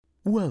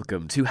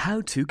Welcome to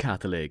How to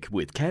Catholic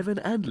with Kevin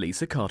and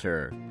Lisa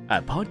Cotter,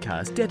 a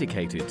podcast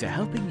dedicated to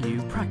helping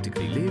you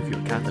practically live your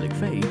Catholic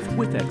faith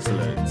with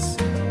excellence.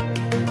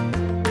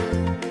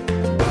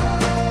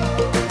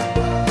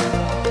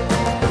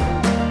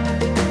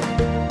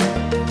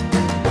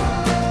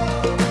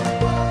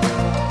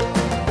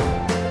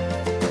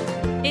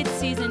 It's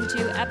season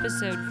 2,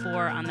 episode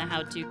 4 on the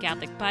How to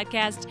Catholic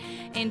podcast,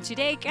 and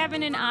today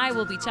Kevin and I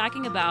will be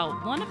talking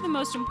about one of the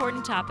most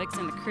important topics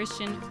in the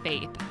Christian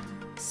faith: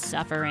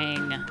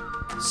 suffering.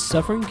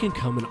 Suffering can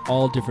come in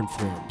all different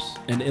forms: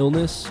 an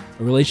illness,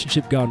 a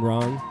relationship gone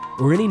wrong,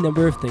 or any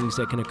number of things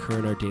that can occur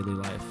in our daily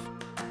life.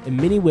 In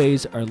many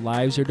ways, our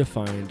lives are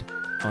defined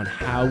on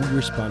how we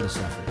respond to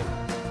suffering.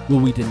 Will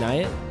we deny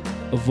it,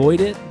 avoid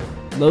it,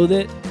 loathe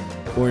it,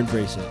 or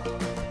embrace it?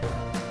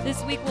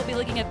 This week we'll be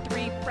looking at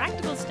 3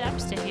 practical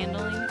steps to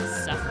handling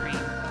suffering.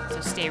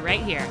 So stay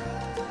right here.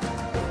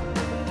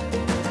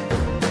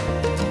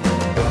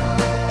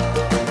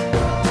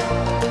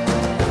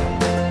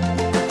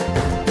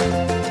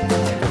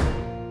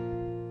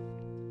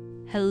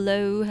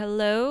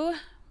 Hello.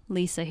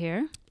 Lisa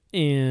here.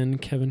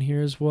 And Kevin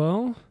here as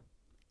well.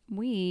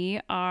 We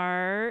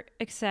are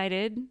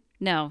excited.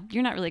 No,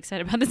 you're not really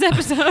excited about this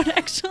episode,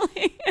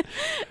 actually.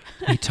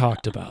 We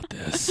talked about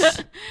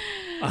this.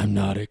 I'm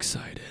not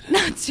excited.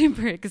 Not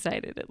super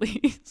excited, at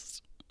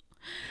least.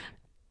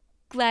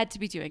 Glad to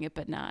be doing it,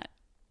 but not.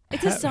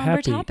 It's a somber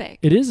Happy. topic.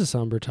 It is a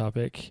somber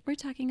topic. We're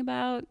talking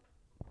about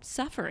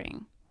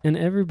suffering, And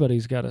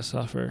everybody's got to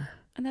suffer.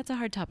 and that's a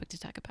hard topic to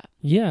talk about.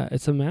 Yeah,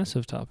 it's a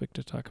massive topic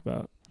to talk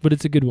about. But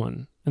it's a good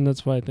one. And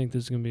that's why I think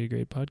this is going to be a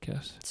great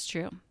podcast. It's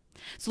true.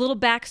 So a little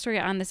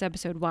backstory on this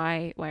episode.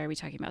 Why are we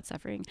talking about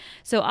suffering?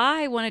 So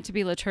I wanted to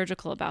be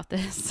liturgical about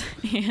this,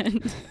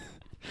 and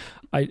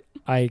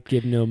I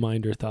give no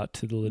mind or thought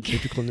to the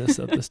liturgicalness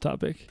of this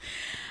topic.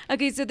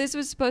 okay, so this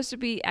was supposed to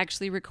be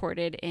actually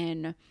recorded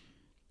in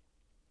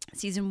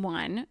season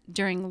 1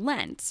 during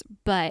Lent.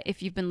 But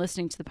if you've been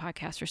listening to the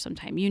podcast for some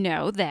time, you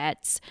know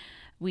that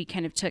we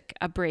kind of took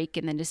a break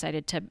and then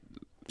decided to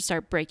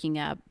start breaking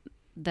up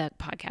the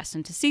podcast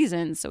into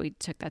seasons. So we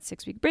took that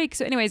 6-week break.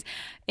 So anyways,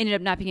 ended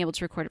up not being able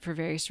to record it for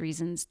various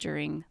reasons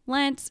during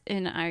Lent.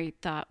 And I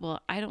thought,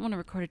 well, I don't want to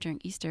record it during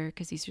Easter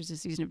because Easter's a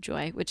season of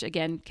joy, which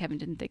again, Kevin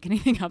didn't think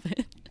anything of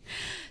it.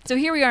 So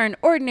here we are in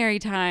ordinary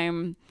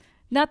time,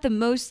 not the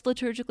most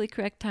liturgically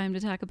correct time to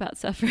talk about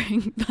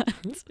suffering,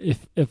 but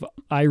If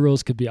eye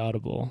rolls could be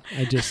audible,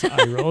 I just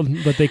eye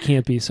rolled, but they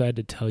can't be. So I had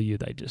to tell you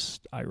that I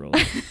just eye rolled.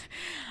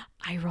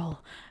 I roll.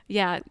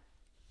 Yeah.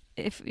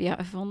 If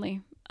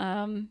only.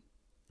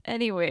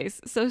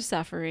 Anyways, so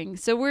suffering.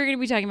 So we're going to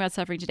be talking about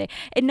suffering today,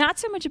 and not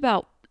so much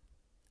about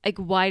like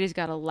why does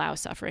God allow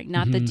suffering,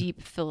 not the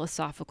deep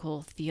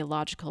philosophical,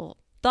 theological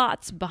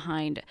thoughts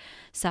behind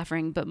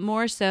suffering, but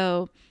more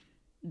so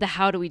the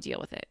how do we deal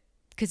with it?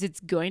 Because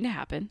it's going to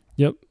happen.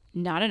 Yep.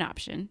 Not an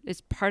option.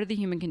 It's part of the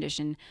human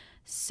condition.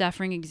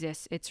 Suffering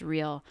exists. It's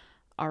real.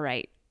 All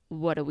right.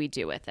 What do we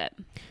do with it?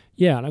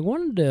 Yeah, and I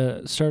wanted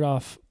to start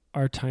off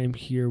our time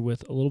here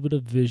with a little bit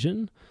of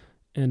vision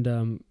and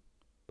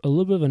a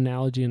little bit of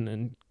analogy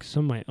and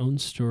some of my own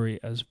story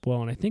as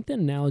well. And I think the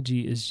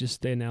analogy is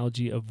just the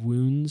analogy of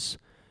wounds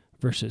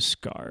versus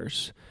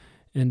scars.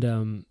 And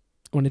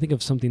when I think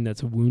of something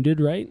that's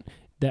wounded, right,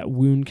 that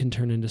wound can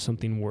turn into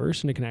something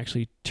worse, and it can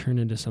actually turn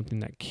into something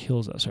that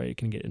kills us, right? It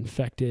can get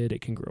infected,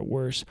 it can grow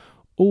worse,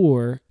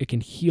 or it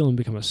can heal and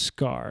become a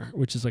scar,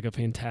 which is like a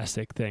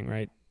fantastic thing,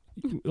 right?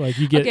 Like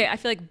you get, Okay, I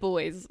feel like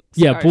boys.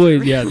 yeah, scars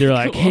boys, are yeah, really they're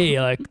like, cool.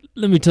 hey, like,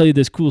 let me tell you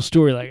this cool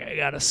story. Like, I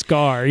got a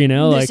scar, you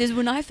know, This like is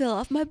when I fell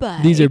off my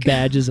bike. these are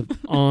badges of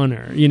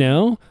honor, you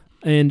know?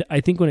 And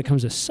I think when it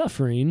comes to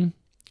suffering,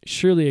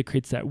 surely it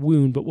creates that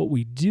wound, but what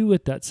we do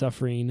with that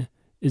suffering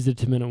is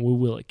determinant.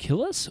 Will it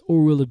kill us,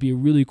 or will it be a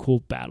really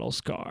cool battle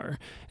scar?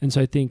 And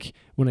so I think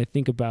when I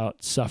think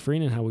about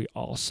suffering and how we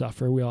all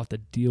suffer, we all have to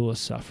deal with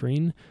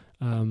suffering.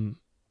 In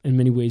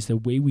many ways, the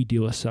way we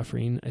deal with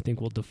suffering, I think,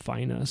 will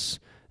define us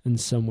in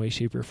some way,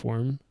 shape, or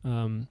form,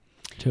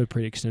 to a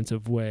pretty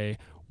extensive way.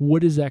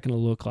 What is that going to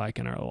look like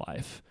in our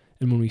life?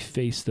 And when we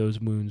face those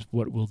wounds,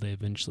 what will they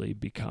eventually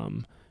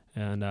become?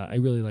 And I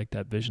really like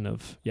that vision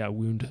of,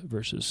 wound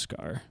versus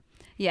scar.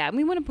 Yeah, and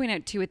we want to point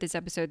out too with this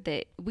episode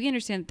that we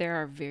understand there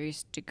are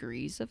various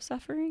degrees of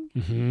suffering.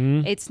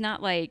 Mm-hmm. It's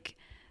not like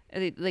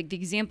the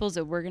examples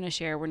that we're going to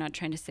share, we're not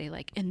trying to say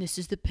like, and this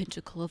is the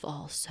pinnacle of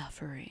all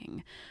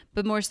suffering,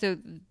 but more so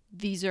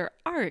these are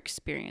our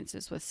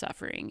experiences with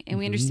suffering. And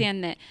we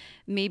understand that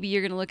maybe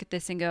you're going to look at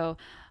this and go,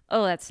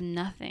 oh, that's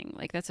nothing.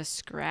 Like, that's a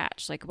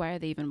scratch. Like, why are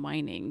they even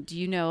whining? Do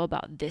you know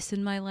about this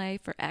in my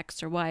life, or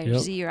X or Y or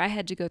Z, or I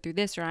had to go through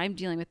this, or I'm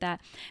dealing with that?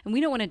 And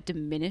we don't want to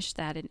diminish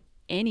that in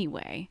any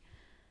way,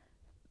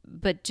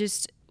 but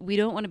just, we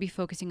don't want to be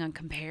focusing on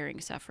comparing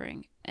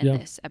suffering in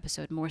this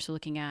episode, more so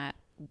looking at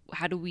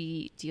how do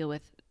we deal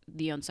with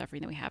the own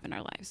suffering that we have in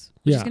our lives,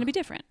 which is going to be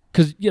different.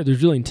 Because,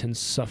 there's really intense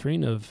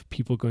suffering of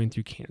people going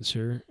through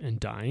cancer and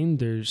dying.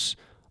 There's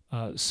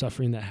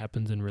suffering that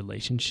happens in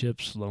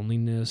relationships,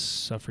 loneliness,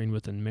 suffering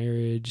within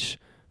marriage,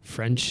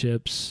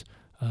 friendships,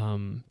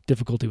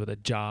 difficulty with a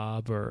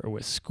job or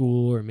with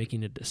school or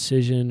making a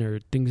decision or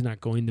things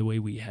not going the way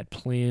we had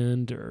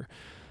planned or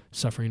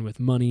suffering with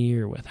money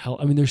or with health.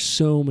 I mean, there's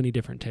so many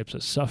different types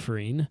of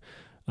suffering.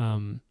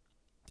 And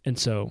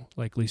so,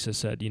 like Lisa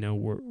said,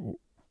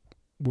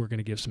 we're going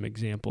to give some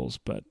examples,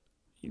 but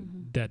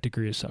that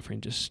degree of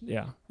suffering just,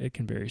 it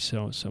can vary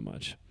so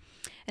much.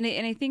 And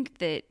I think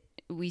that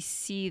we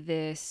see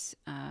this,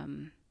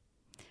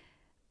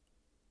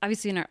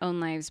 obviously in our own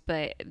lives,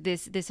 but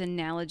this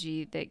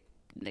analogy that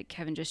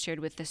Kevin just shared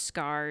with the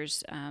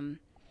scars,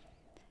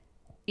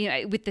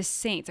 with the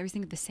saints, I always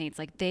think of the saints,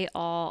 like they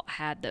all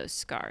had those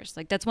scars.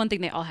 Like that's one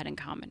thing they all had in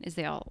common is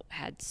they all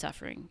had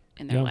suffering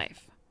in their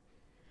life.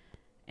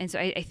 And so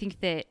I think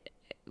that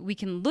we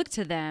can look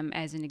to them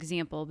as an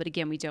example, but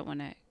again, we don't want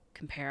to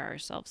compare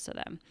ourselves to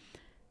them.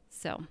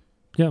 So.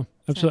 Yeah,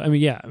 absolutely. I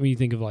mean, you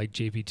think of like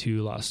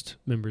JP2 lost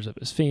members of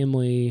his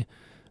family,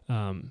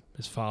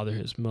 his father,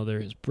 his mother,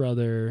 his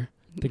brother.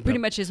 Pretty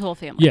much his whole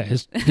family. Yeah,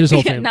 his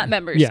whole family. Not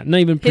members. Yeah, not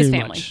even pretty his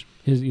family. much.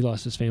 He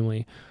lost his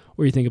family.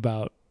 Or you think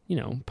about,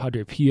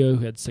 Padre Pio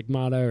who had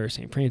stigmata or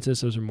St.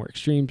 Francis. Those are more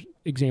extreme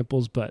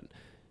examples. But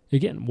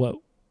again, what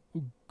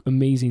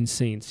amazing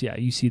saints,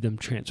 you see them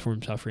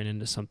transform suffering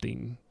into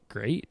something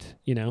great,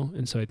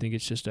 And so I think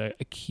it's just a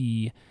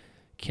key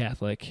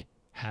Catholic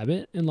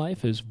habit in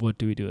life is what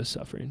do we do with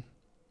suffering?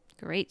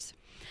 Great.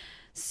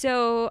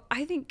 So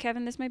I think,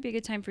 Kevin, this might be a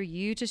good time for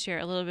you to share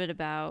a little bit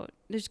about,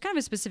 there's kind of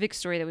a specific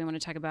story that we want to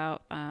talk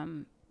about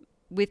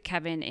with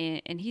Kevin,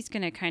 and he's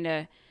going to kind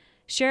of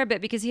share a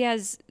bit because he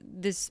has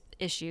this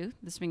issue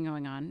that's been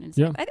going on. And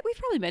stuff. I think we've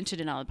probably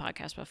mentioned it on the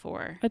podcast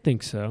before. I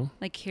think so.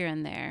 Like here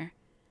and there.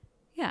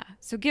 Yeah.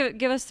 So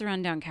give us the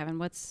rundown, Kevin.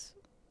 What's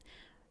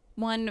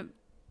one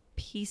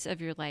piece of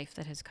your life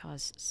that has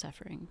caused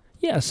suffering?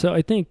 Yeah. So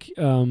I think,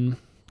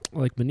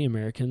 like many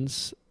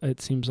Americans,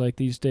 it seems like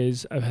these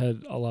days I've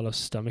had a lot of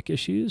stomach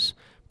issues,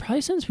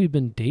 probably since we've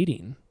been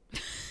dating.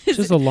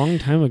 Just a long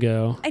time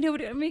ago. I know, but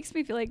it makes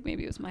me feel like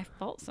maybe it was my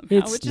fault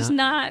somehow, which is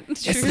not true.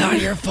 It's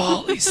not your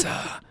fault,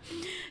 Lisa.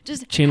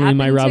 Just channeling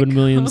my Robin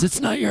Williams.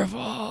 It's not your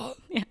fault.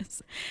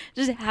 Yes.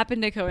 Just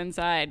happened to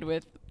coincide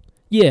with.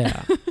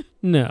 Yeah.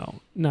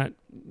 No, not.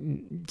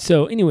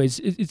 So anyways,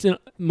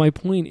 my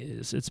point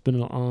is it's been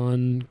an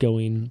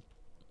ongoing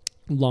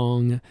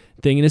long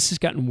thing, and this has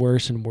gotten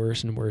worse and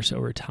worse and worse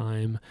over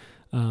time.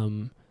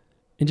 And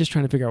just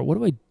trying to figure out what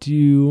do I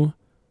do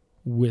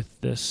with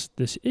this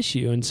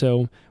issue. And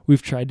so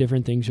we've tried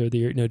different things over the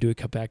year. Do we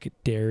cut back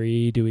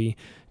dairy? Do we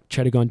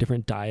try to go on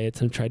different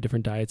diets? I've tried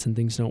different diets and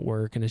things don't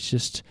work, and it's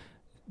just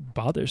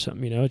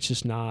bothersome. It's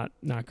just not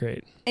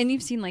great. And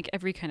you've seen like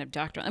every kind of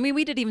doctor. I mean,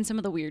 we did even some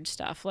of the weird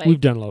stuff. Like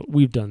we've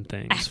done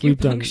things. We've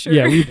done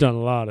a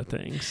lot of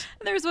things.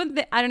 There was one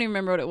thing, I don't even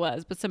remember what it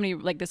was, but somebody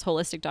like this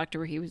holistic doctor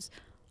where he was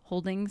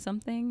holding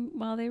something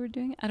while they were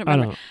doing it. I don't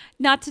remember.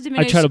 Not to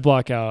diminish. I try to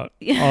block out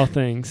all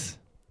things.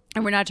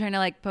 And we're not trying to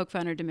like poke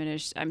fun or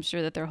diminish. I'm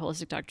sure that there are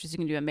holistic doctors who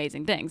can do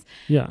amazing things.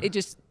 Yeah. It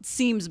just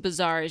seems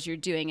bizarre as you're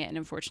doing it. And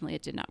unfortunately,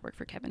 it did not work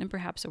for Kevin. And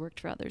perhaps it worked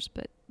for others,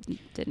 but it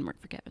didn't work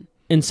for Kevin.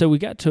 And so we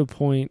got to a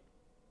point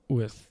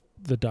with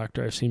the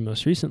doctor I've seen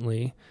most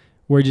recently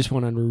where I just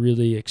went on a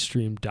really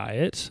extreme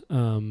diet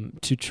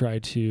to try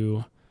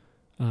to...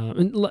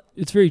 and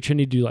it's very trendy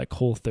to do like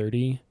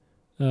Whole30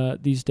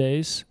 these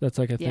days. That's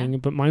like a thing.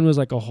 But mine was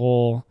like a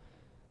whole...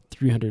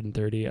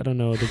 330. I don't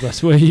know the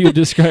best way you would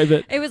describe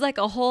it. It was like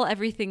a whole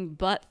everything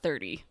but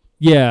 30.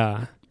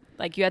 Yeah.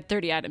 Like you had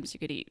 30 items you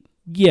could eat.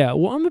 Yeah.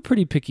 Well, I'm a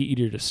pretty picky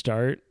eater to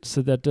start,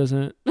 so that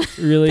doesn't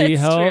really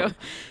help. True.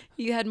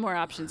 You had more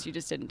options. You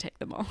just didn't take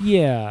them all.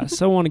 Yeah.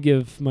 So I want to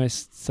give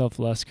myself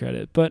less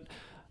credit. But,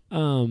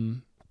 I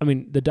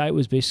mean, the diet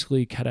was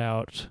basically cut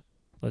out.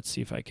 Let's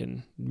see if I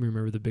can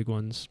remember the big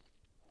ones.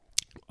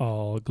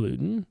 All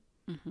gluten,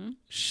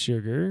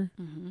 sugar,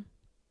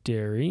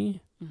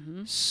 dairy,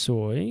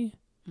 soy,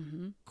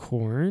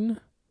 corn,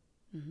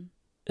 and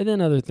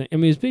then other things. I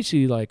mean, it's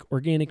basically like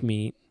organic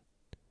meat,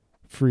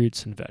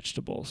 fruits, and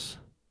vegetables.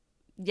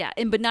 Yeah,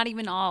 but not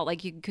even all.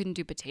 Like you couldn't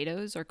do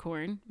potatoes or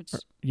corn.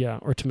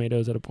 Or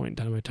tomatoes at a point in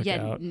time I took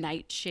out.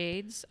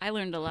 Nightshades. I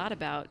learned a lot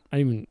about I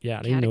didn't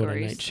even know what a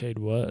nightshade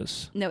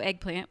was. No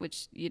eggplant,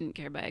 which you didn't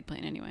care about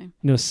eggplant anyway.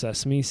 No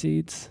sesame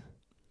seeds?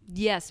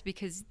 Yes,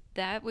 because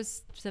that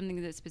was something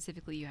that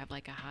specifically you have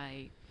like a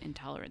high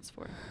intolerance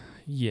for.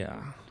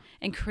 Yeah.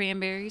 And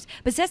cranberries.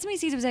 But sesame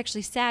seeds was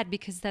actually sad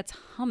because that's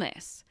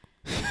hummus.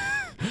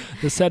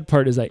 The sad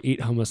part is I ate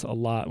hummus a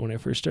lot when I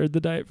first started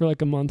the diet for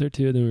like a month or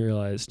two. Then we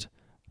realized,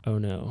 oh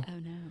no.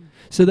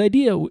 So the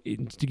idea,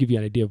 to give you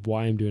an idea of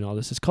why I'm doing all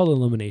this, is called an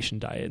elimination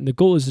diet. And the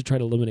goal is to try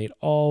to eliminate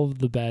all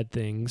the bad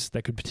things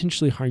that could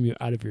potentially harm you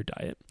out of your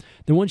diet.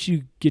 Then once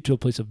you get to a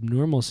place of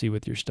normalcy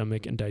with your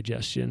stomach and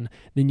digestion,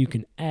 then you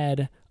can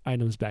add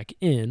items back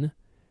in,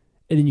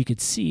 and then you can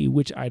see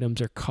which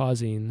items are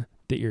causing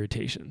the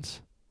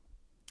irritations.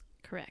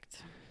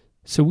 Correct.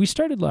 So we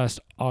started last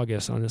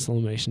August on this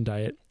elimination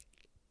diet,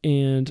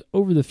 and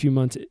over the few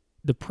months,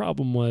 the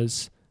problem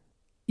was,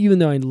 even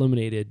though I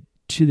eliminated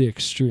to the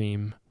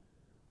extreme,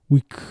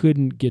 we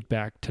couldn't get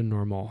back to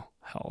normal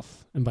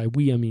health. And by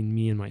we, I mean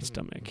me and my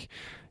stomach.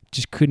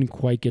 Just couldn't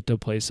quite get to a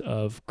place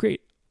of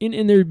great.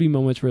 And there would be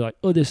moments where like,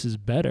 oh, this is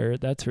better.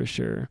 That's for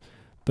sure,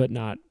 but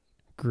not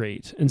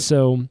great. And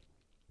so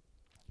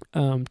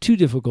two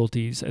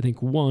difficulties. I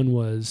think one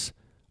was,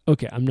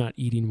 okay, I'm not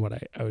eating what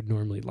I would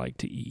normally like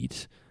to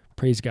eat.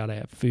 Praise God I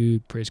have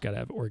food. Praise God I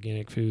have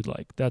organic food.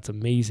 Like, that's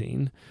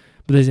amazing.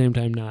 But at the same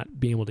time, not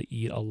being able to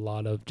eat a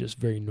lot of just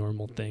very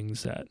normal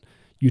things that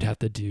you'd have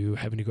to do,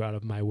 having to go out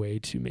of my way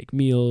to make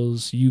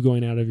meals, you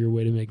going out of your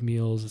way to make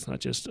meals. It's not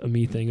just a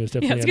me thing. It was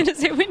definitely I was going to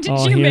say, when did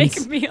all you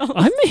hands. make meals?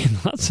 I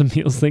made lots of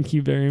meals. Thank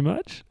you very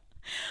much.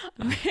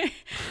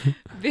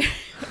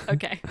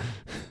 Okay.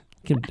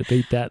 Can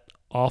debate that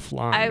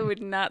offline. I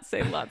would not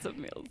say lots of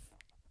meals.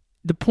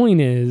 The point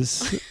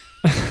is...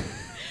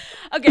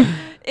 Okay,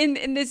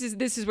 and this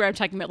is where I'm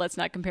talking about let's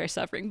not compare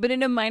suffering, but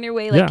in a minor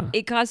way, like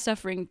it caused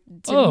suffering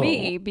to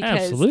me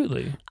because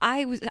absolutely.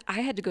 I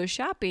had to go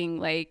shopping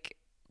like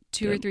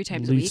two or three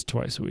times at a least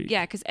week. Twice a week.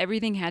 Yeah, because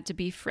everything had to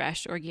be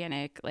fresh,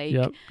 organic. Like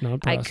not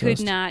I processed.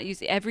 could not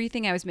use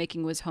everything I was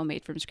making was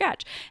homemade from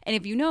scratch. And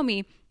if you know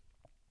me,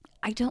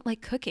 I don't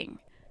like cooking.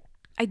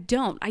 I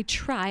don't. I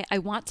try. I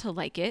want to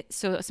like it.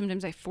 So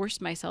sometimes I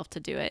force myself to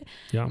do it.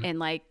 Yeah. And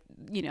like,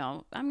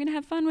 I'm going to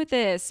have fun with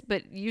this,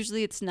 but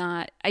usually it's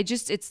not.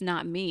 It's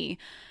not me.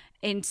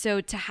 And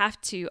so to have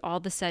to all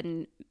of a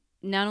sudden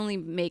not only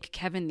make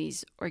Kevin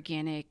these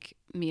organic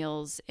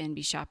meals and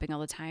be shopping all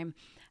the time,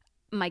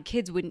 my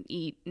kids wouldn't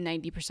eat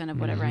 90% of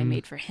whatever I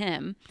made for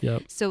him.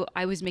 Yep. So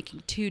I was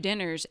making 2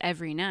 dinners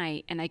every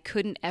night, and I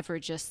couldn't ever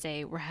just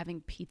say we're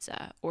having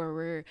pizza or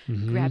we're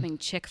grabbing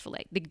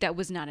Chick-fil-A. Like, that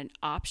was not an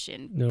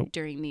option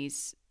during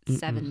these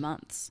 7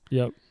 months.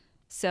 Yep.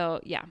 So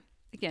yeah,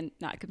 again,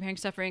 not comparing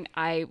suffering.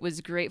 I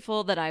was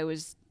grateful that I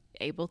was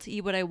able to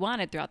eat what I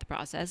wanted throughout the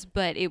process,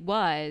 but it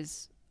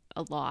was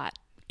a lot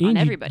on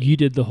everybody. You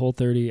did the whole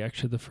 30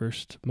 actually the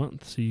first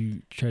month, so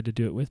you tried to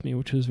do it with me,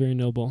 which was very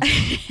noble.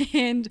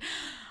 And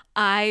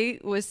I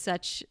was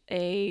such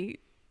a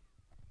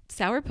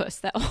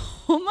sourpuss that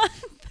whole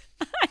month.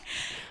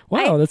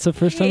 Wow, that's the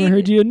first time I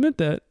heard you admit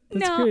that.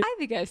 That's great. I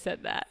think I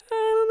said that.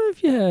 I don't know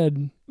if you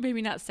had.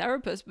 Maybe not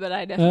sourpuss, but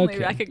I definitely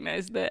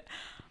recognized that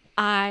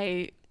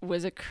I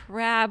was a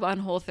crab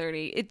on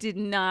Whole30. It did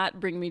not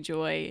bring me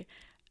joy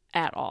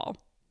at all.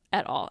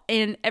 At all.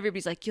 And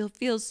everybody's like, you'll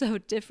feel so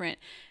different.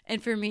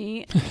 And for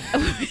me,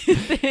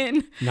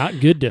 within, not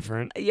good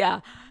different.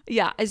 Yeah.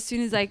 As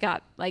soon as I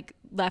got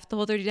left the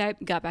Whole30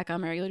 diet, got back on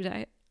my regular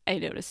diet, I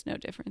noticed no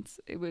difference.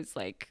 It was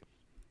like,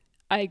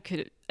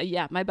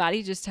 my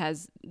body just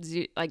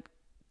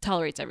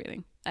tolerates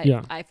everything.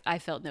 I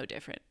felt no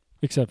different.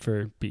 Except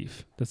for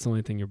beef. That's the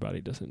only thing your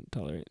body doesn't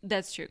tolerate.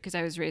 That's true, because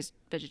I was raised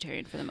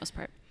vegetarian for the most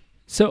part.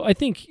 So I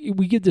think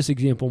we give this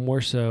example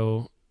more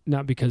so,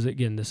 not because,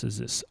 again, this is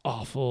this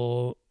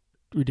awful,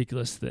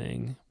 ridiculous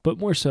thing, but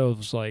more so it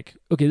was like,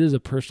 okay, this is a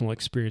personal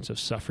experience of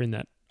suffering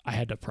that I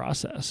had to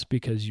process,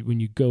 because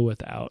when you go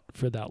without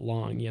for that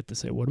long, you have to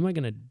say, what am I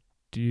going to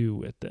do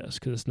with this?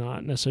 Because it's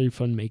not necessarily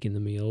fun making the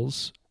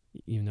meals,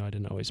 even though I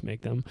didn't always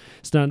make them.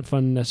 It's not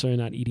fun necessarily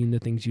not eating the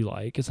things you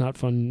like. It's not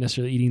fun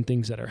necessarily eating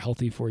things that are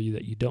healthy for you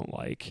that you don't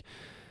like.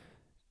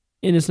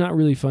 And it's not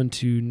really fun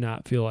to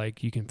not feel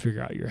like you can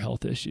figure out your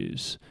health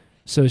issues.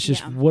 So it's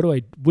just,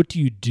 what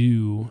do you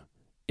do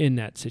in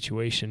that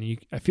situation?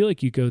 I feel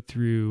like you go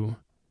through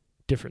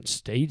different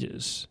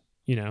stages,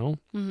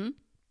 Mm-hmm.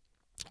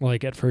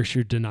 Like at first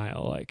you're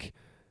denial, like,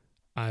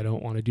 I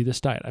don't want to do this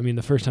diet. I mean,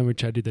 the first time we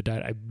tried to do the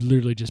diet, I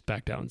literally just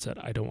backed out and said,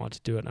 I don't want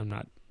to do it. I'm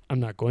not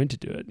going to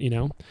do it,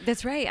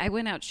 That's right. I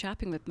went out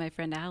shopping with my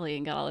friend Allie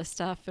and got all this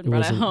stuff and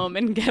brought it home,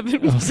 and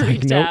Kevin was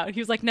freaked out.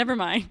 He was like, never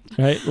mind.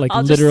 Right? Like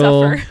I'll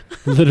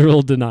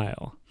literal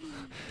denial.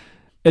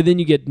 And then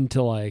you get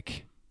into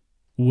like,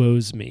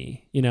 woe's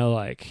me,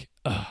 like,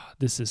 oh,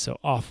 this is so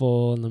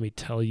awful, and let me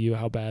tell you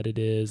how bad it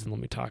is, and let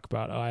me talk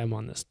about, I'm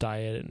on this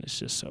diet and it's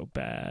just so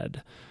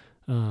bad.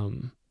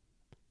 And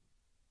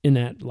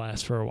that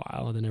lasts for a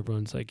while, and then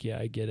everyone's like, yeah,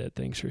 I get it,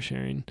 thanks for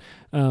sharing.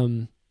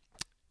 And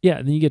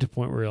then you get to a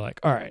point where you're like,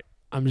 all right,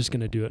 I'm just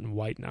gonna do it in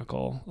white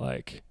knuckle,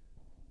 like,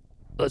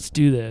 let's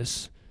do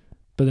this.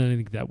 But then I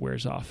think that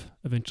wears off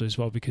eventually as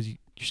well, because you're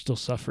still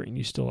suffering.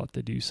 You still have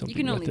to do something.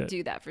 You can only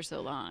do that for so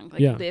long,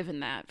 live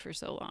in that for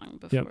so long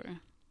before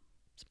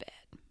it's bad.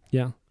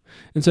 Yeah.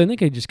 And so I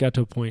think I just got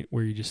to a point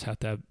where you just have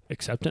to have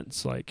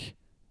acceptance, like,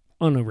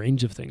 on a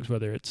range of things,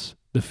 whether it's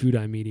the food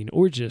I'm eating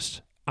or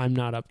just I'm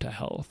not up to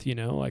health,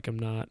 like I'm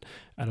not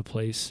at a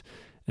place,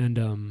 and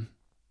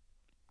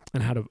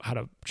how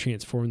to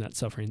transform that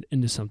suffering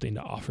into something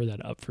to offer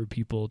that up for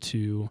people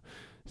to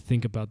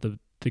think about the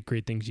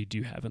great things you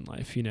do have in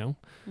life,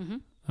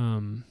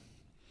 Mm-hmm.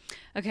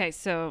 Okay,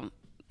 so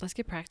let's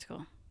get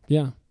practical.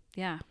 Yeah.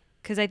 Yeah.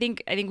 Because I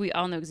think we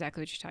all know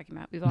exactly what you're talking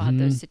about. We've all had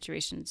those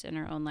situations in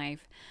our own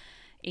life.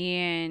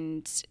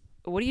 And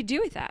what do you do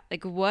with that?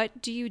 Like,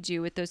 what do you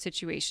do with those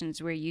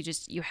situations where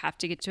you have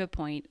to get to a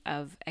point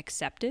of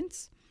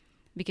acceptance,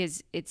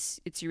 because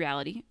it's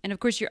reality. And of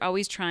course you're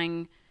always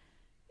trying,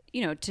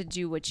 to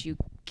do what you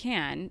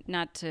can,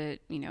 not to,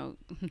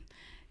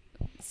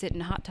 sit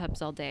in hot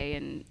tubs all day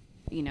and,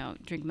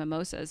 drink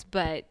mimosas,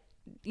 but,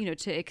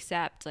 to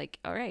accept like,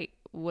 all right,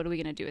 what are we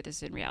going to do with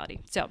this in reality?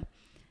 So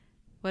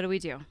what do we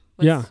do?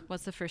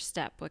 What's the first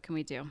step? What can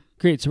we do?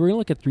 Great. So we're going to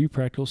look at 3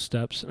 practical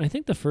steps. And I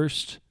think the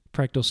first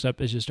practical step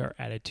is just our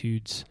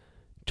attitudes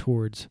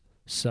towards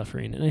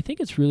suffering. And I think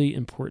it's really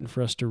important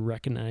for us to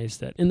recognize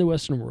that in the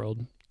Western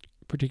world,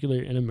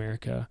 particularly in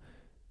America,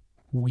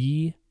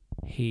 we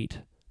hate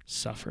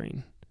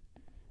suffering.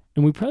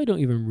 And we probably don't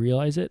even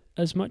realize it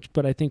as much,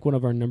 but I think one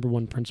of our number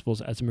one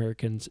principles as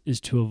Americans is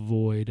to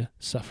avoid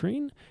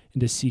suffering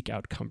and to seek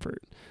out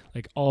comfort.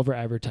 Like all of our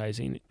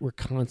advertising, we're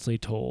constantly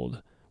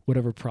told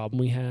whatever problem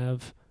we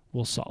have,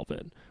 we'll solve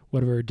it.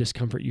 Whatever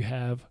discomfort you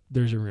have,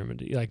 there's a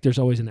remedy. Like there's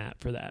always an app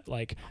for that.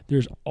 Like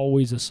there's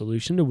always a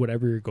solution to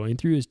whatever you're going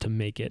through is to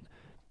make it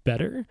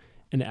better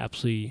and to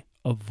absolutely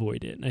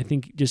avoid it. And I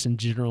think just in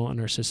general in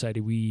our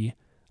society, we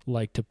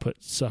like to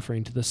put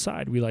suffering to the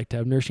side. We like to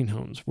have nursing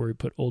homes where we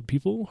put old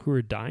people who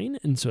are dying,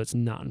 and so it's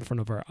not in front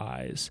of our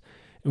eyes,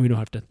 and we don't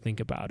have to think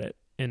about it,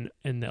 and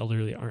the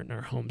elderly aren't in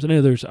our homes. And I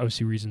know there's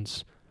obviously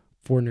reasons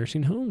for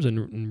nursing homes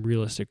and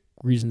realistic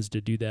reasons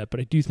to do that,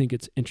 but I do think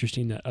it's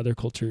interesting that other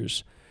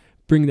cultures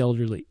bring the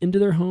elderly into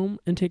their home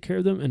and take care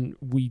of them, and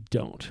we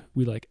don't.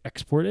 We like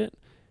export it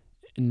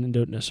and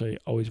don't necessarily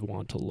always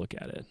want to look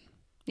at it.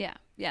 Yeah,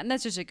 and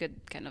that's just a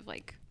good kind of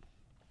like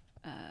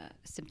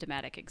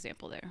symptomatic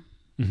example there.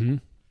 Mm-hmm.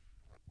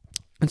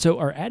 And so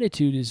our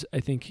attitude is, I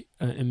think,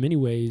 in many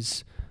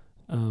ways,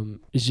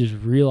 is just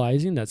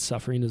realizing that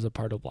suffering is a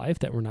part of life,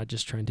 that we're not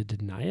just trying to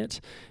deny it.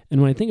 And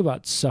when I think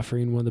about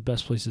suffering, one of the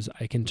best places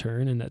I can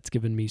turn, and that's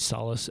given me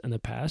solace in the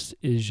past,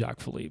 is Jacques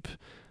Philippe.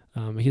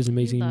 He has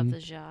amazing... I love the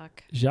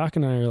Jacques. Jacques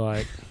and I are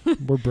like,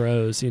 we're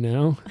bros,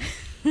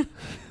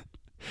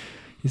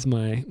 He's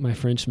my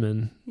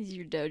Frenchman. He's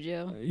your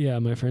dojo. Yeah,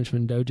 my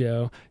Frenchman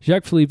dojo.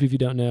 Jacques Philippe, if you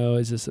don't know,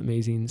 is this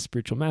amazing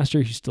spiritual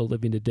master. He's still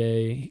living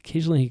today.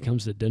 Occasionally he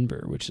comes to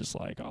Denver, which is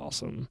like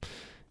awesome.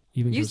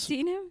 You've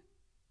seen him?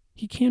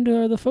 He came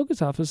to the Focus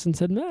office and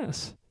said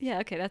mass. Yeah,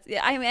 okay.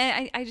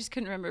 I just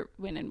couldn't remember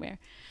when and where.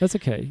 That's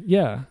okay.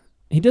 Yeah.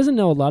 He doesn't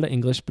know a lot of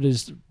English, but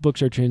his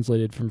books are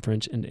translated from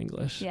French into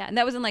English. Yeah, and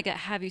that wasn't like a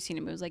have you seen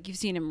him? It was like you've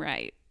seen him,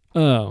 right?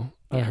 Oh,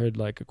 yeah. I heard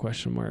like a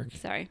question mark.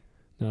 Sorry.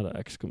 Not an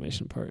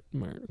exclamation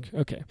mark.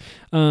 Okay.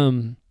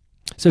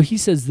 So he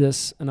says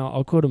this, and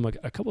I'll quote him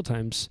a couple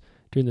times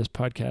during this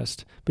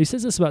podcast, but he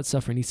says this about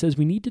suffering. He says,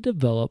 we need to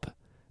develop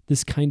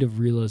this kind of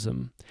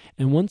realism,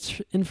 and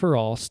once and for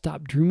all,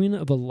 stop dreaming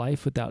of a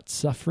life without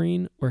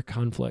suffering or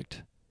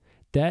conflict.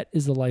 That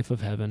is the life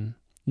of heaven,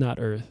 not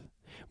earth.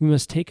 We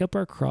must take up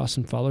our cross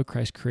and follow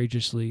Christ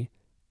courageously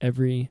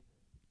every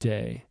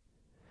day.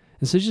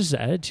 And so it's just an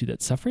attitude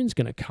that suffering is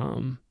going to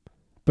come.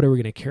 But are we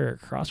going to carry our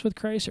cross with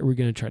Christ, or are we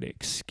going to try to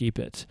escape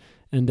it?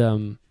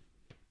 And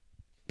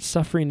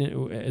suffering,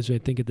 as I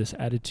think of this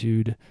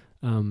attitude,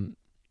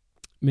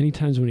 many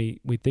times when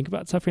we think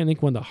about suffering, I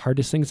think one of the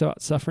hardest things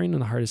about suffering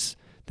and the hardest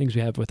things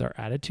we have with our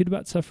attitude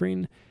about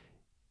suffering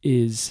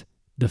is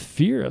the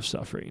fear of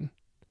suffering,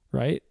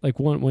 right? Like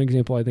one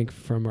example I think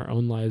from our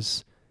own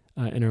lives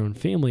in our own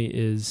family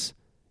is,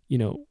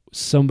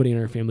 somebody in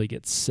our family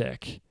gets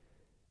sick.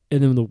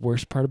 And then the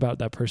worst part about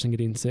that person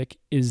getting sick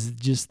is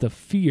just the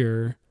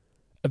fear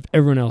of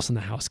everyone else in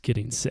the house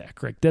getting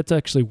sick, right? That's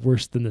actually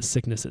worse than the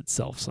sickness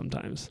itself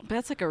sometimes. But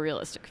that's like a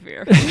realistic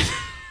fear.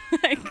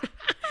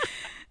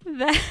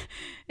 That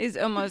is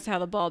almost how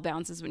the ball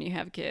bounces when you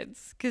have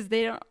kids, because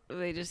they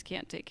just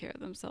can't take care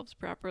of themselves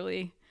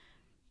properly.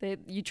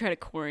 You try to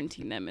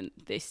quarantine them and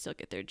they still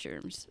get their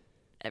germs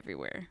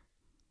everywhere.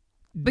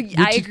 But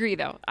I agree,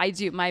 though. I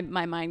do. My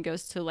mind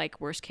goes to like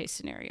worst case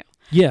scenario.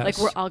 Yes. Like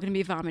we're all going to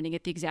be vomiting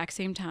at the exact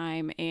same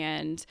time,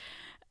 and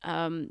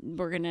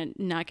we're going to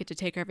not get to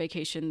take our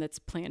vacation that's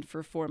planned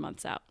for 4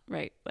 months out,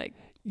 right? Like,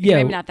 yeah,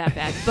 maybe not that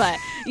bad. But,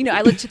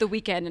 I look to the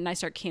weekend and I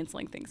start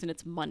canceling things and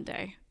it's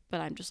Monday.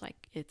 But I'm just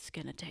like, it's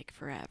going to take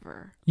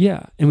forever.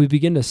 Yeah. And we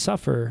begin to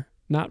suffer,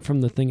 not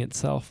from the thing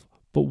itself,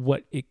 but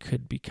what it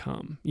could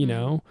become,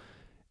 know?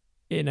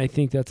 And I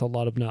think that's a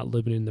lot of not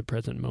living in the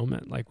present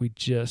moment. Like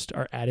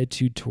our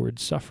attitude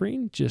towards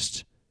suffering,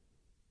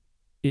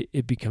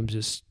 it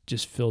becomes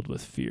just filled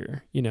with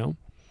fear,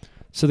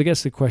 So I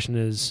guess the question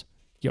is,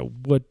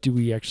 what do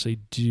we actually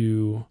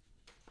do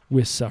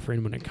with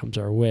suffering when it comes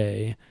our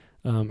way?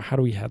 How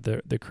do we have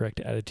the correct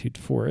attitude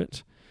for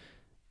it?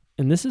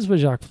 And this is what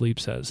Jacques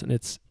Philippe says, and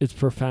it's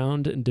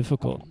profound and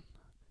difficult.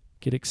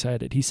 Get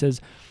excited. He says,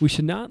 we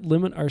should not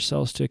limit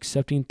ourselves to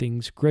accepting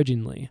things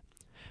grudgingly,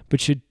 but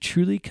should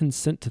truly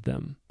consent to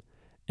them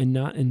and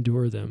not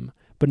endure them,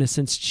 but in a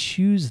sense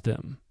choose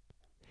them.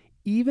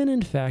 Even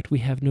in fact, we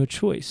have no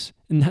choice.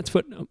 And that's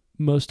what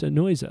most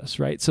annoys us,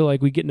 right? So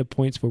like we get into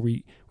points where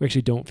we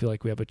actually don't feel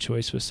like we have a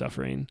choice with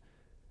suffering.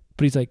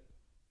 But he's like,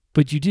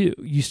 but you do.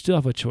 You still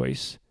have a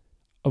choice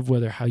of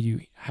how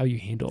you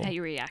handle. How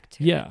you react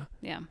to it.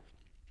 Yeah.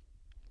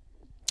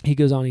 He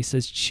goes on, he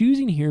says,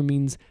 choosing here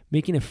means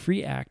making a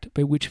free act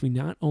by which we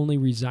not only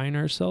resign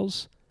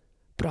ourselves,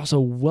 but also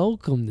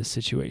welcome the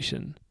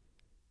situation.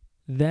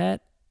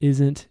 That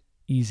isn't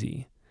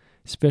easy.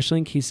 especially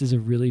in cases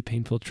of really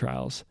painful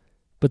trials.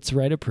 But it's the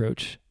right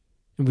approach,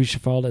 and we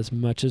should follow it as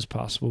much as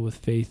possible with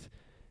faith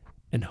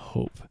and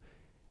hope.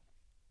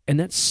 And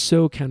that's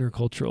so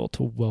countercultural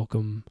to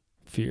welcome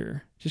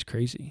fear. Just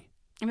crazy.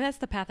 I mean, that's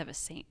the path of a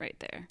saint right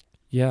there.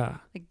 Yeah.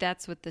 Like,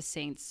 that's what the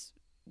saints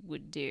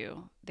would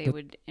do. They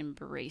would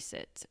embrace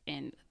it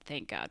and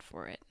thank God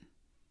for it,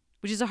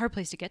 which is a hard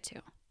place to get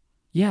to.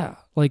 Yeah.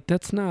 Like,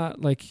 that's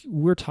not, like,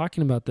 we're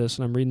talking about this,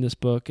 and I'm reading this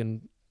book,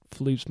 and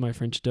Philippe's my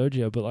French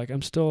dojo, but, like,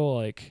 I'm still,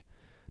 like,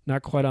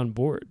 not quite on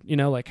board. You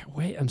know, like,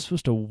 wait, I'm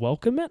supposed to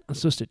welcome it? I'm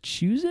supposed to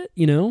choose it?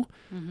 You know?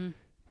 Mm-hmm.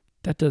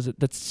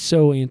 That's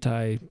so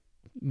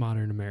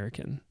anti-modern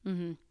American.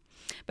 Mm-hmm.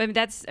 But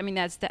that's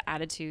the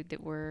attitude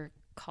that we're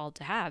called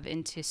to have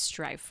and to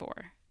strive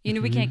for. You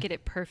know, we can't get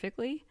it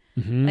perfectly.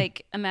 Mm-hmm.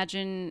 Like,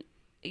 imagine,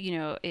 you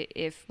know,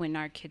 if when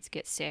our kids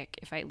get sick,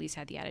 if I at least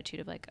had the attitude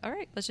of like, all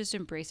right, let's just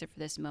embrace it for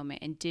this moment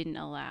and didn't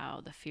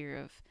allow the fear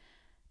of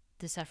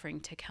the suffering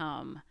to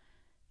come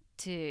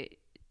to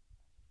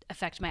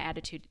affect my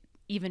attitude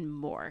even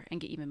more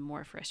and get even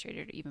more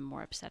frustrated or even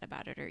more upset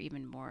about it or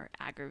even more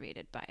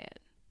aggravated by it.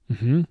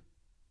 Mm-hmm.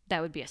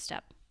 That would be a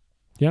step.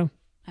 Yeah.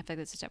 I feel like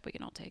that's a step we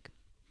can all take.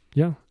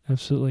 Yeah,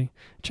 absolutely.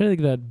 I'm trying to think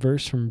of that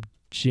verse from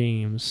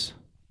James.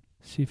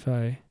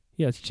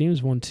 It's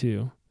James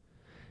 1:2.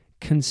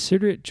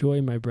 Consider it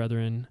joy, my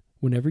brethren,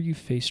 whenever you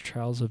face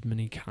trials of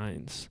many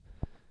kinds.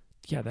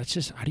 Yeah, that's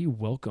just, how do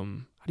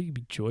you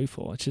be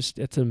joyful?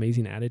 That's an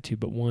amazing attitude,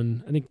 but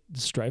one I think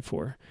to strive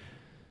for.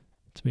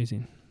 It's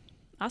amazing.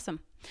 Awesome.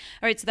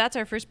 All right, so that's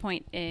our first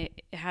point.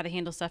 How to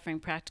handle suffering.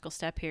 Practical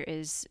step here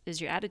is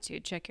your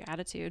attitude. Check your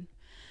attitude.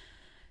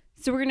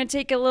 So we're going to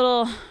take a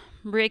little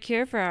break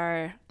here for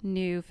our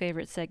new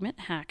favorite segment,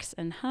 Hacks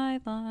and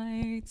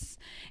Highlights.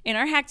 And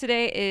our hack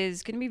today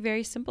is going to be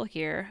very simple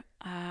here.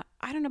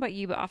 I don't know about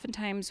you, but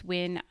oftentimes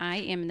when I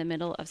am in the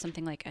middle of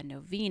something like a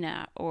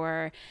novena,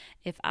 or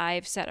if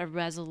I've set a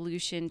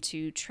resolution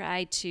to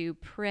try to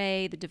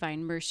pray the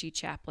Divine Mercy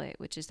Chaplet,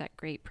 which is that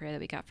great prayer that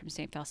we got from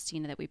St.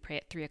 Faustina that we pray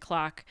at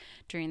 3:00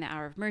 during the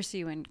hour of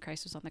mercy when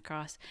Christ was on the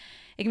cross,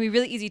 it can be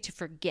really easy to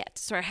forget.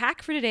 So our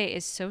hack for today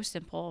is so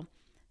simple.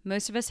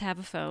 Most of us have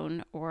a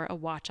phone or a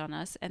watch on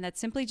us, and that's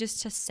simply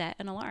just to set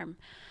an alarm.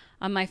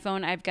 On my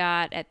phone, I've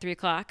got at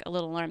 3:00 a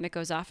little alarm that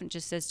goes off and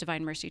just says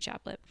Divine Mercy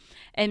Chaplet.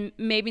 And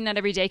maybe not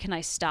every day can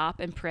I stop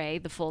and pray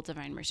the full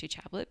Divine Mercy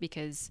Chaplet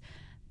because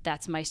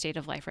that's my state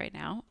of life right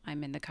now.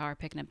 I'm in the car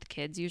picking up the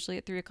kids usually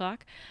at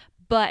 3:00.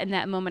 But in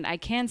that moment, I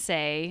can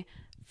say,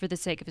 for the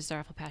sake of his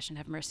sorrowful passion,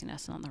 have mercy on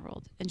us and on the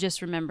world. And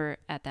just remember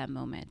at that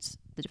moment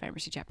the Divine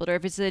Mercy Chaplet. Or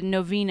if it's a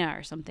novena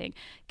or something.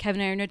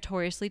 Kevin and I are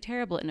notoriously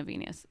terrible at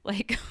novenas.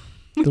 Like,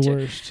 the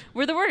worst.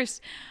 We're the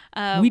worst.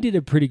 We did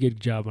a pretty good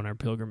job on our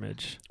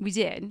pilgrimage. We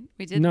did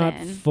Not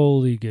then.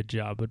 fully good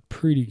job, but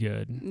pretty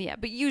good. Yeah,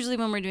 but usually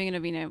when we're doing a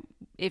novena,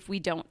 if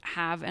we don't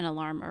have an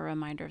alarm or a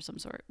reminder of some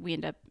sort, we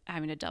end up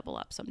having to double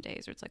up some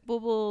days. Or it's like, well,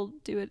 we'll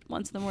do it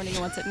once in the morning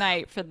and once at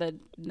night for the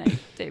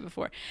day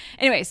before.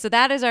 Anyway, so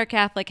that is our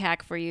Catholic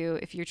hack for you.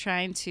 If you're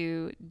trying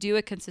to do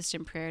a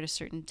consistent prayer at a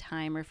certain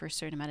time or for a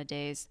certain amount of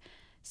days,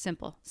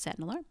 simple, set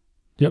an alarm.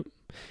 Yep.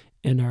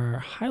 And our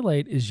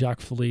highlight is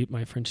Jacques Philippe,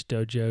 my French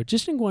dojo.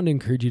 Just want to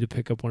encourage you to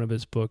pick up one of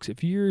his books.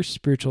 If your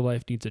spiritual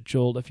life needs a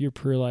jolt, if your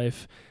prayer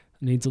life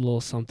needs a little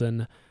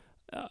something,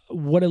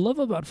 what I love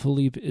about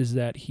Philippe is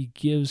that he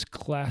gives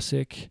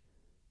classic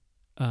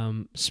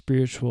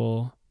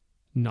spiritual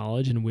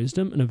knowledge and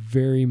wisdom in a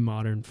very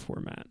modern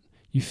format.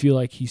 You feel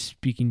like he's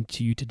speaking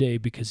to you today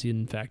because,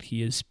 in fact,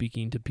 he is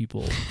speaking to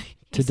people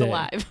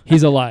today.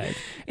 He's alive.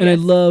 And yes.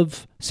 I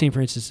love St.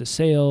 Francis de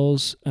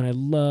Sales, and I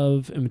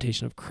love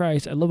Imitation of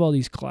Christ. I love all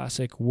these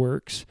classic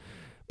works.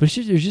 But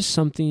there's just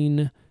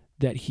something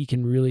that he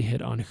can really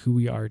hit on who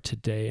we are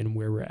today and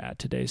where we're at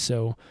today.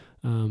 So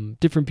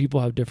different people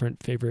have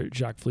different favorite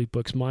Jacques Philippe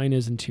books. Mine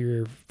is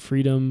Interior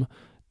Freedom.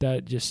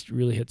 That just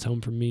really hits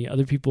home for me.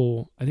 Other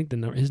people, I think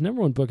his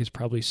number one book is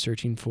probably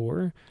Searching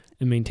For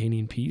and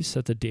Maintaining Peace.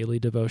 That's a daily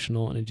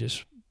devotional, and it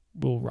just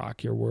will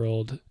rock your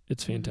world.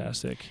 It's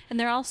fantastic. And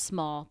they're all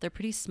small. They're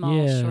pretty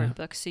small, short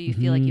books, so you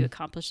feel like you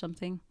accomplished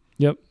something.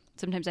 Yep.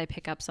 Sometimes I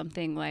pick up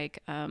something like,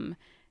 who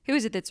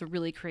is it that's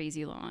really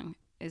crazy long?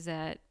 Is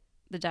that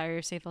the Diary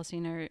of St.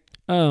 Faustina?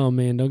 Oh,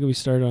 man, don't get me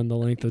started on the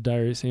length of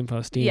Diary of St.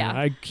 Faustina. Yeah.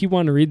 I keep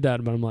wanting to read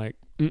that, but I'm like,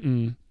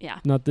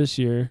 not this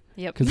year.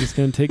 Yep. Because it's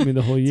going to take me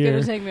the whole year.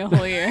 It's going to take me a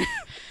whole year.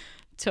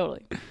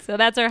 Totally. So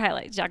that's our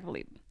highlight, Jacques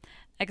Philippe.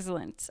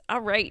 Excellent.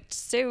 All right.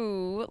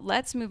 So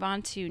let's move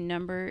on to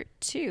number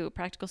 2,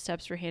 practical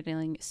steps for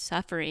handling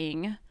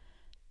suffering.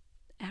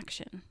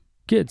 Action.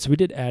 Good. So we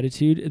did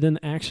attitude and then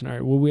action. All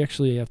right. Well, we're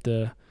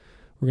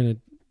going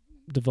to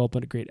develop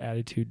a great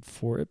attitude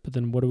for it, but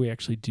then what do we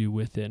actually do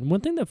with it? And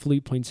one thing that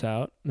Philippe points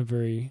out in a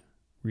very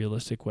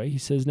realistic way, he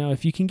says, now,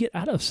 if you can get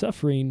out of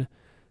suffering,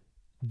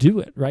 do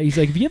it, right? He's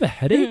like, if you have a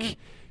headache,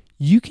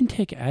 you can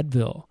take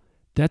Advil.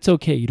 That's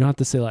okay. You don't have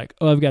to say like,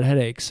 oh, I've got a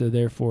headache, so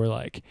therefore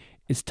like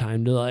it's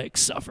time to like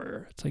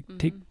suffer. It's like,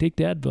 take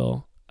the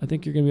Advil. I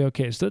think you're going to be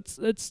okay. So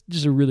that's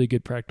just a really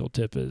good practical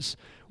tip is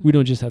we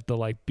don't just have to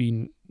like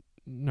be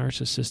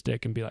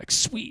narcissistic and be like,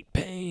 sweet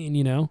pain,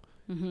 you know?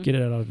 Mm-hmm. Get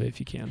it out of it if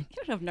you can. You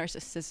don't know if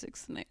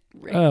narcissistic's the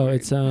right Oh, word.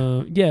 it's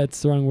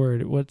it's the wrong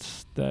word.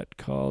 What's that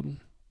called?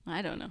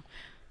 I don't know.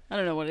 I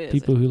don't know what it is.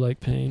 People who like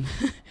pain.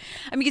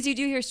 I mean, because you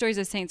do hear stories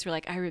of saints where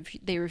like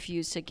they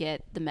refuse to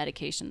get the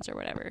medications or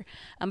whatever.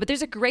 But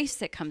there's a grace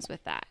that comes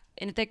with that,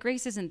 and if that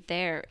grace isn't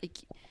there,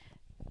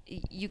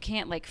 you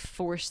can't like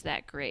force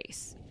that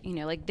grace. You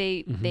know, like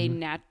they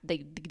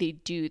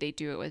do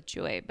it with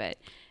joy. But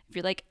if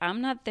you're like,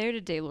 I'm not there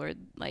today, Lord,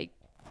 like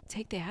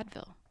take the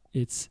Advil.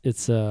 It's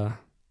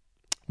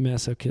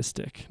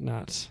masochistic,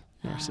 not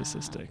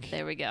narcissistic.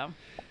 There we go.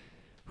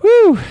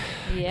 Woo!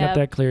 Yeah. Got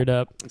that cleared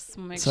up.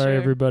 Sorry,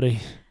 everybody.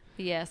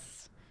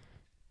 Yes.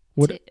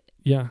 What?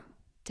 Yeah.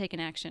 Take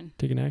an action.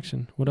 Take an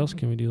action. What else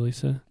can we do,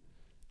 Lisa?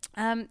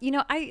 You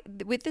know,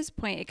 with this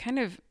point, it kind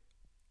of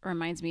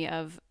reminds me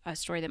of a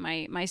story that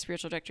my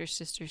spiritual director,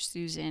 Sister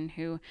Susan,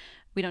 who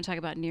we don't talk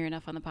about near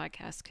enough on the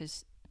podcast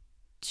because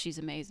she's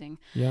amazing.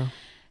 Yeah.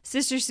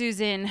 Sister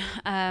Susan,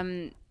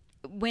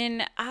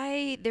 when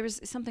there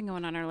was something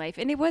going on in our life,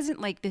 and it wasn't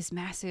like this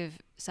massive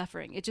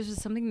suffering. It just was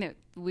something that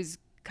was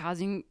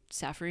causing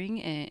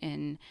suffering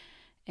and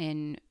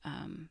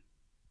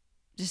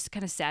just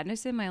kind of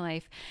sadness in my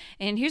life.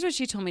 And here's what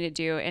she told me to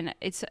do. And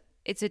it's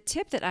a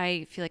tip that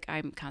I feel like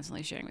I'm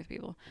constantly sharing with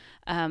people.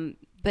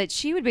 But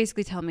she would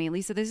basically tell me,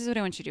 Lisa, this is what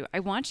I want you to do.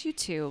 I want you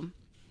to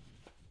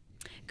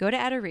go to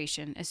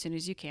adoration as soon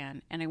as you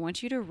can. And I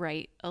want you to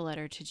write a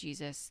letter to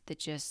Jesus that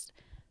just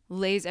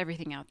lays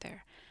everything out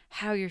there.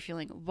 How you're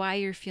feeling, why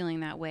you're feeling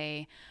that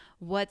way,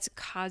 what's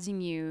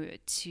causing you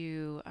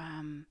to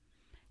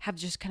have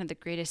just kind of the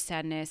greatest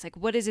sadness. Like,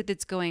 what is it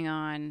that's going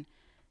on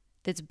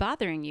that's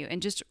bothering you?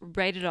 And just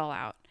write it all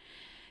out.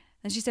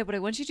 And she said, what I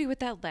want you to do with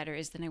that letter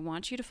is then I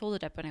want you to fold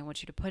it up and I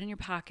want you to put it in your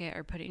pocket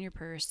or put it in your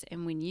purse.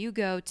 And when you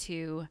go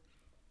to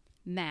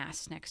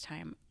Mass next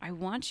time, I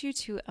want you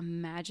to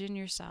imagine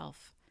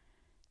yourself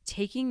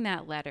taking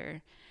that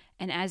letter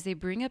and as they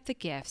bring up the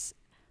gifts,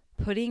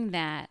 putting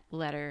that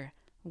letter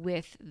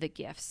with the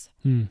gifts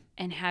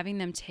and having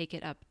them take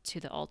it up to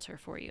the altar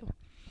for you.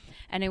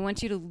 And I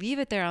want you to leave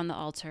it there on the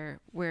altar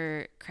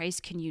where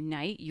Christ can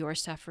unite your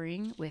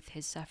suffering with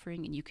his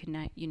suffering and you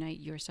can unite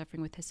your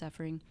suffering with his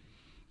suffering.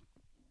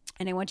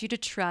 And I want you to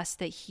trust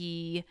that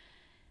he,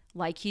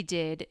 like he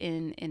did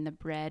in the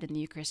bread and the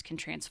Eucharist, can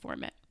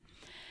transform it.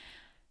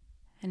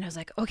 And I was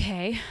like,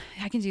 okay,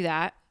 I can do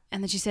that.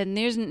 And then she said, and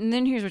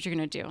then here's what you're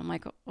going to do. I'm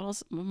like,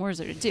 what more is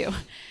there to do?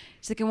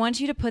 She's like, I want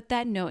you to put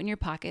that note in your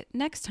pocket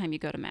next time you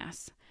go to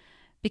Mass.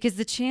 Because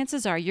the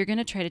chances are you're going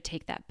to try to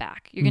take that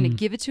back. You're going to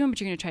give it to him, but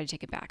you're going to try to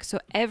take it back. So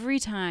every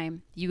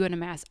time you go to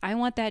Mass, I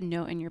want that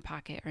note in your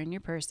pocket or in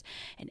your purse.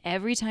 And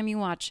every time you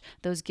watch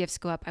those gifts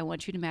go up, I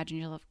want you to imagine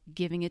yourself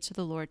giving it to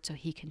the Lord so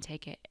he can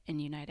take it and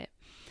unite it.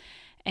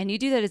 And you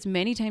do that as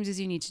many times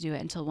as you need to do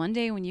it until one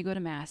day when you go to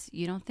Mass,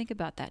 you don't think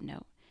about that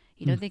note.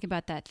 You don't think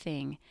about that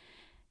thing.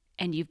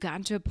 And you've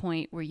gotten to a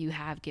point where you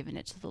have given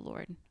it to the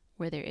Lord,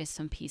 where there is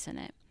some peace in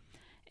it.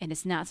 And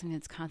it's not something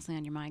that's constantly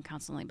on your mind,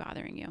 constantly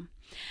bothering you.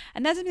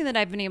 And that's something that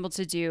I've been able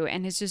to do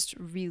and has just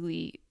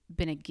really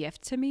been a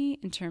gift to me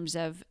in terms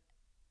of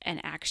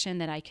an action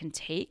that I can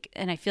take.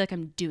 And I feel like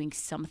I'm doing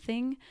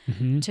something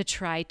to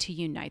try to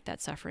unite that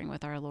suffering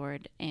with our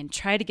Lord and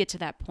try to get to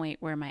that point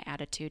where my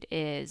attitude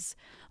is,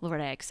 Lord,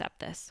 I accept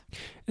this.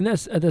 And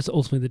that's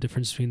ultimately the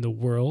difference between the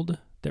world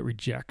that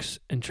rejects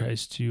and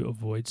tries to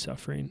avoid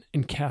suffering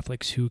and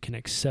Catholics who can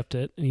accept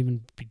it and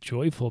even be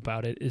joyful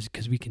about it is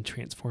because we can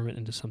transform it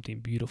into something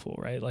beautiful,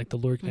 right? Like the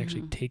Lord can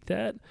actually take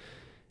that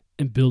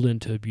and build it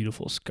into a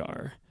beautiful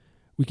scar.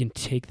 We can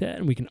take that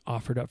and we can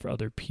offer it up for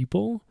other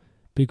people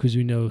because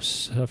we know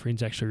suffering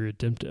is actually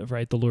redemptive,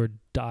 right? The Lord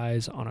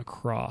dies on a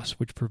cross,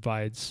 which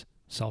provides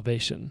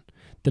salvation.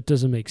 That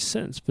doesn't make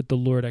sense, but the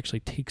Lord actually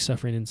takes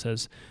suffering and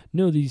says,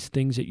 no, these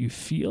things that you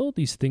feel,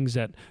 these things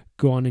that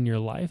go on in your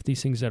life,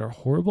 these things that are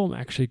horrible, I'm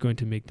actually going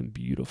to make them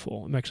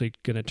beautiful. I'm actually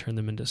going to turn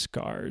them into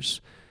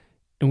scars.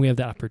 And we have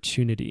that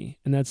opportunity.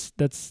 And that's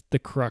the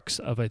crux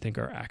of, I think,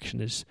 our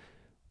action is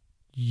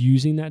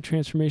using that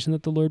transformation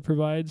that the Lord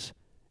provides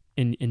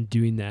and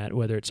doing that,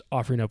 whether it's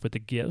offering up with the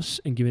gifts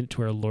and giving it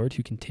to our Lord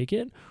who can take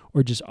it,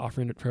 or just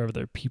offering it for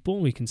other people.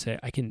 We can say,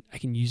 I can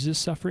use this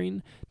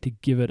suffering to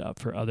give it up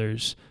for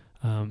others.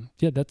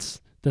 That's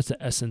the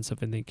essence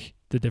of, I think,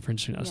 the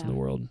difference between us and the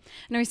world.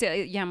 And I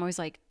say, I'm always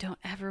like, don't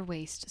ever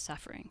waste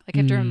suffering. Like I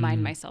have to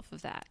remind myself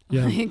of that.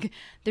 Yeah. Like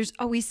there's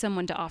always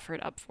someone to offer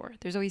it up for.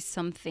 There's always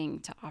something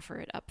to offer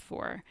it up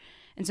for.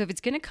 And so if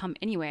it's going to come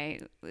anyway,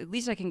 at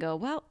least I can go,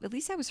 well, at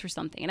least that was for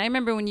something. And I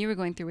remember when you were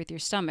going through with your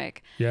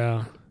stomach,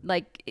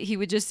 like he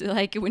would just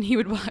like, when he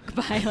would walk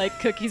by like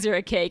cookies or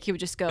a cake, he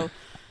would just go,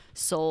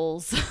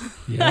 souls.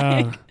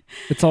 Yeah.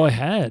 It's all I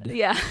had.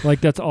 Yeah.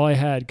 Like that's all I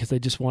had because I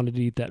just wanted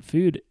to eat that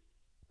food,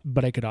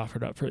 but I could offer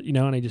it up for, and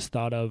I just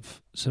thought of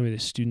some of the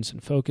students in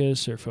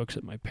Focus or folks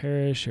at my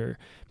parish or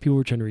people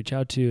we're trying to reach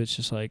out to. It's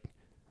just like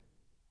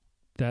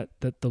that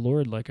the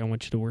Lord, like, I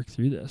want you to work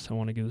through this. I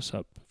want to give this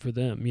up for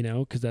them,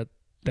 because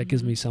that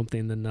gives me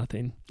something than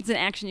nothing. It's an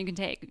action you can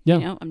take. Yeah.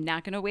 You know, I'm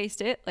not going to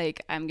waste it.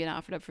 Like, I'm going to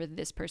offer it up for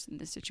this person,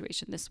 this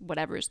situation, this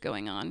whatever is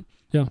going on.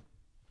 Yeah.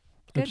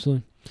 Good.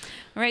 Absolutely.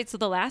 All right. So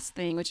the last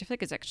thing, which I feel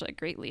like is actually a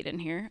great lead in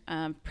here,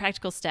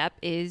 practical step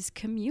is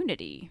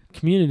community.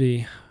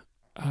 Community.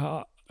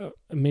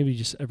 Maybe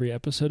just every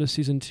episode of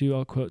season 2,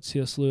 I'll quote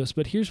C.S. Lewis,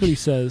 but here's what he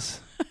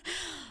says.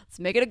 Let's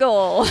make it a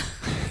goal.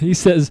 He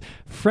says,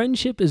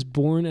 friendship is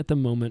born at the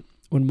moment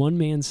when one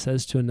man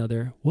says to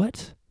another,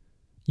 what?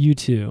 You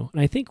too.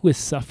 And I think with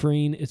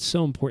suffering, it's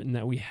so important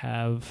that we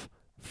have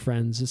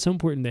friends. It's so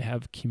important to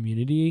have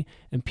community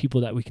and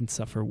people that we can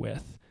suffer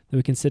with, that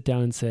we can sit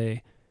down and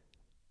say,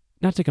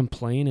 not to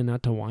complain and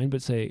not to whine,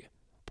 but say,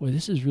 boy,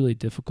 this is really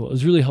difficult. It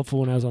was really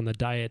helpful when I was on the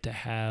diet to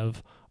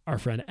have our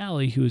friend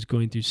Allie, who was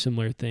going through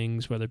similar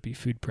things, whether it be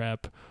food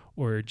prep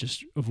or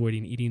just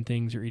avoiding eating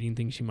things or eating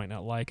things she might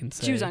not like, and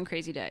say, She was on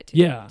crazy diet too.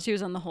 Yeah. She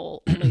was on the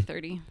whole only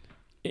 30.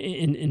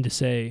 And to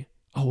say,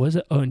 oh, was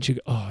it? Oh, and she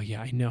go, oh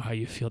yeah, I know how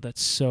you feel.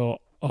 That's so,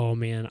 oh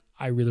man,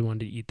 I really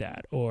wanted to eat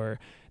that. Or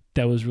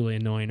that was really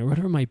annoying, or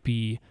whatever it might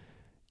be.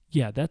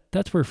 Yeah,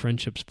 that's where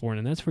friendship's born,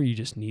 and that's where you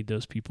just need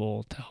those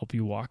people to help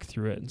you walk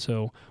through it. And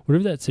so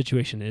whatever that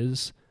situation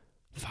is,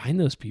 find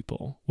those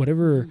people.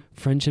 Whatever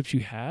friendships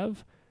you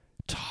have,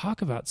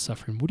 talk about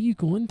suffering. What are you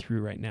going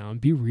through right now? And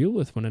be real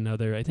with one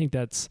another. I think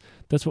that's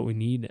what we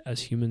need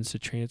as humans to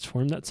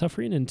transform that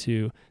suffering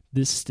into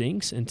this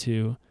stinks,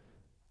 into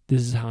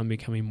this is how I'm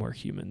becoming more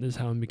human. This is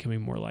how I'm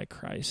becoming more like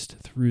Christ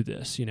through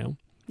this, you know?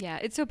 Yeah,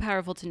 it's so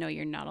powerful to know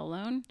you're not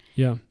alone.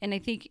 Yeah. And I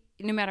think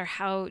no matter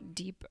how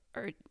deep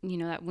or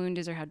that wound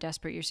is or how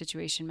desperate your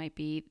situation might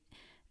be,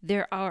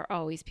 there are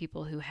always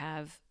people who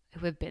have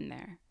been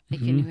there,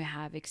 like, and who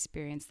have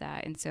experienced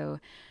that. And so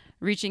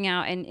reaching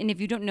out, and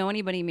if you don't know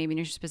anybody maybe in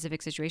your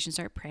specific situation,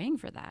 start praying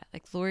for that.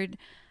 Like, Lord,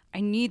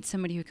 I need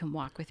somebody who can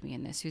walk with me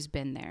in this, who's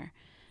been there,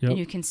 and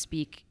who can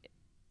speak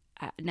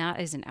not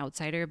as an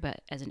outsider,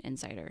 but as an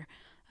insider.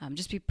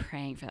 Just be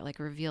praying for that. Like,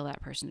 reveal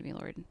that person to me,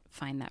 Lord.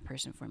 Find that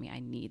person for me. I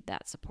need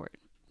that support.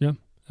 Yeah,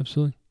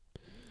 absolutely.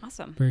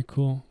 Awesome. Very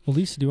cool. Well,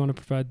 Lisa, do you want to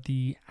provide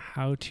the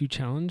how-to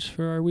challenge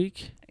for our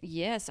week?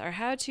 Yes, our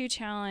how-to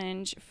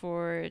challenge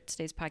for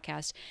today's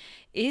podcast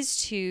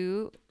is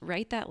to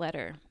write that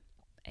letter.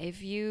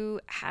 If you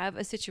have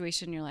a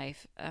situation in your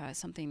life,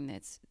 something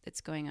that's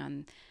going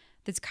on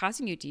that's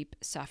causing you deep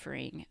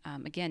suffering,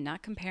 again,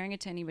 not comparing it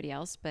to anybody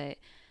else, but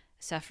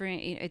suffering,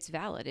 it's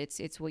valid.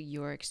 It's what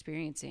you're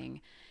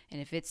experiencing.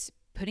 And if it's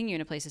putting you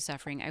in a place of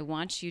suffering, I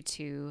want you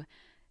to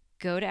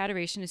go to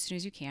adoration as soon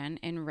as you can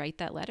and write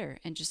that letter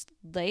and just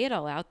lay it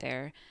all out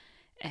there.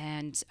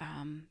 And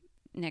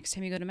next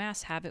time you go to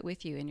Mass, have it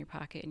with you in your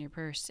pocket, in your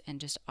purse, and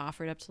just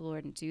offer it up to the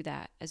Lord, and do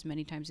that as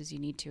many times as you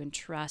need to, and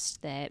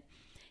trust that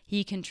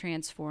He can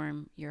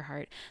transform your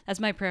heart. That's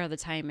my prayer all the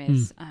time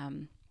is,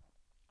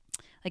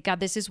 like,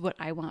 God, this is what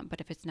I want,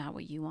 but if it's not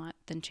what you want,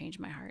 then change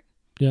my heart.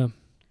 Yeah.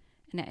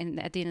 And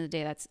at the end of the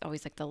day, that's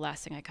always like the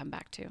last thing I come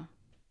back to.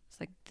 It's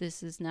like,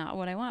 this is not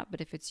what I want, but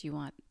if it's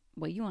what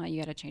you want, you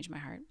got to change my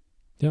heart.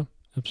 Yeah,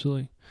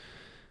 absolutely.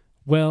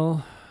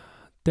 Well,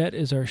 that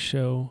is our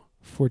show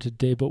for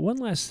today. But one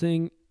last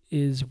thing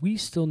is we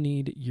still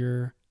need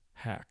your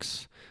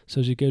hacks. So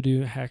as you go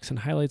to hacks and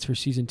highlights for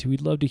season 2,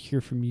 we'd love to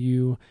hear from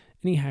you.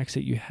 Any hacks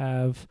that you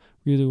have,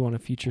 we really want to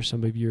feature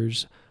some of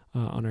yours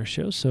on our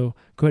show. So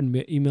go ahead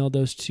and email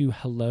those to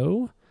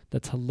hello.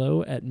 That's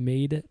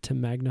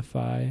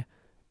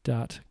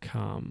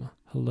hello@madetomagnify.com.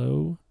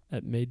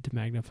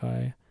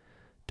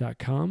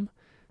 hello@madetomagnify.com.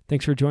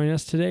 Thanks for joining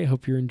us today.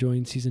 Hope you're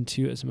enjoying season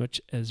 2 as much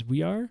as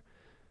we are.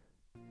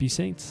 Be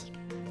saints.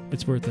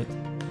 It's worth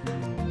it.